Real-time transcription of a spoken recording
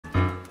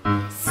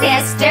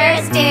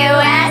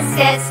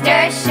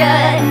sisters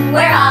should.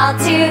 We're all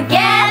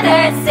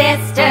together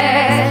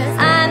sisters.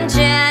 I'm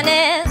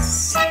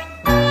Janice.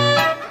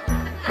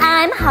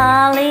 I'm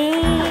Holly.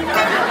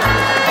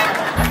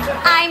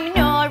 I'm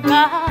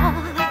Nora.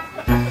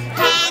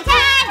 And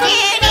I'm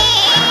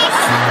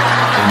Eunice.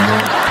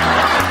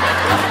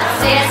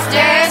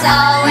 Sisters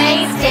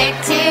always stick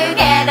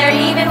together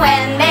even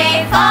when they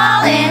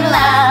fall in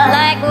love.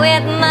 Like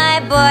with my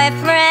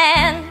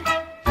boyfriend,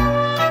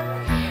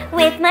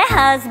 With my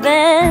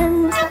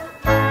husband,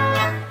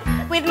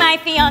 with my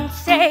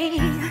fiance,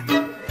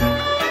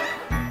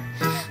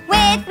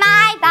 with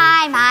my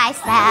by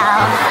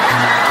myself.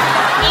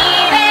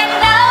 Even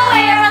though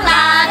we're a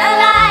lot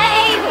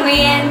alike, we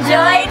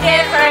enjoy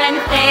different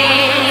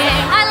things.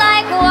 I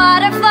like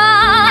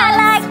waterfalls, I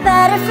like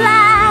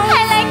butterflies.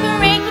 I like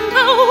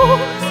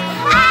rainbows,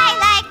 I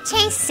like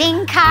chasing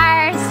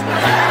cars.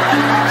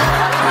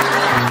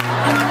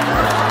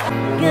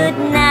 Good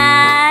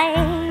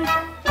night,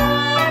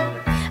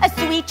 a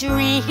sweet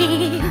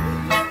dream.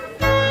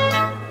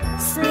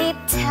 sleep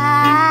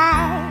tight.